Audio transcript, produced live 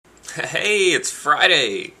Hey, it's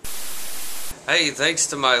Friday! Hey, thanks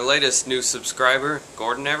to my latest new subscriber,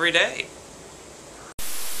 Gordon Everyday.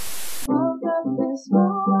 Woke up this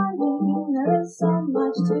morning, there is so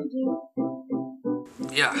much to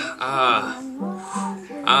do. Yeah,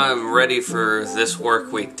 I'm ready for this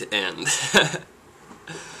work week to end.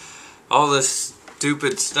 All this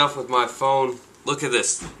stupid stuff with my phone. Look at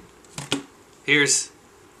this. Here's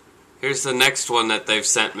the next one that they've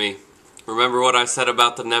sent me. Remember what I said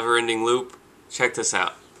about the never-ending loop? Check this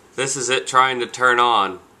out. This is it trying to turn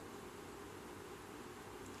on.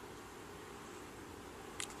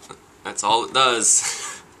 That's all it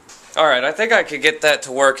does. Alright, I think I could get that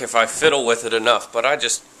to work if I fiddle with it enough, but I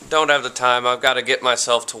just don't have the time. I've got to get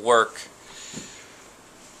myself to work.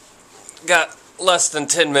 Got less than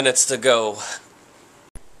 10 minutes to go.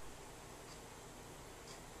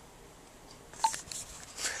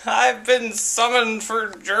 I've been summoned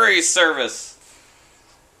for jury service.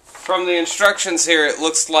 From the instructions here, it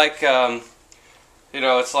looks like,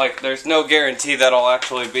 it's like there's no guarantee that I'll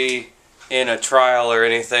actually be in a trial or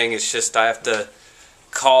anything. It's just I have to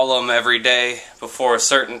call them every day before a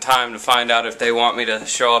certain time to find out if they want me to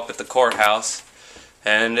show up at the courthouse.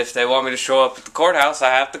 And if they want me to show up at the courthouse, I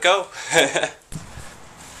have to go.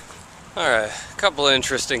 Alright, a couple of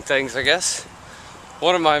interesting things, I guess.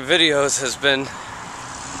 One of my videos has been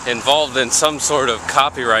involved in some sort of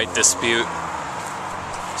copyright dispute.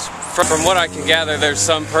 From what I can gather, there's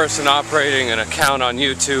some person operating an account on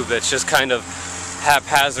YouTube that's just kind of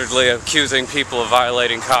haphazardly accusing people of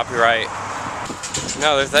violating copyright.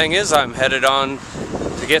 Now the thing is, I'm headed on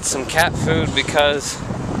to get some cat food because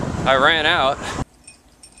I ran out.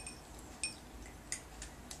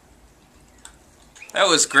 That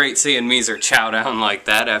was great seeing Meezer chow down like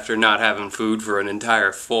that after not having food for an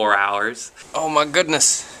entire 4 hours. Oh my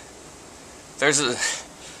goodness. There's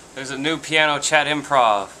a new piano chat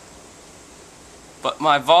improv. But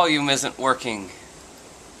my volume isn't working.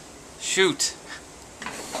 Shoot.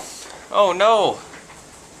 Oh no.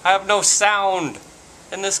 I have no sound.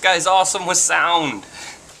 And this guy's awesome with sound.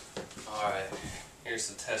 Alright, here's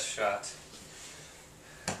the test shot.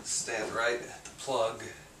 Stand right at the plug.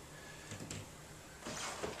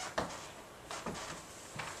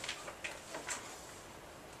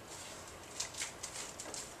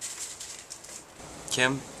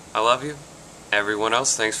 Kim, I love you. Everyone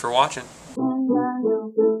else, thanks for watching. And I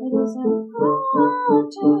know it isn't hard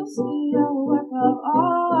to see your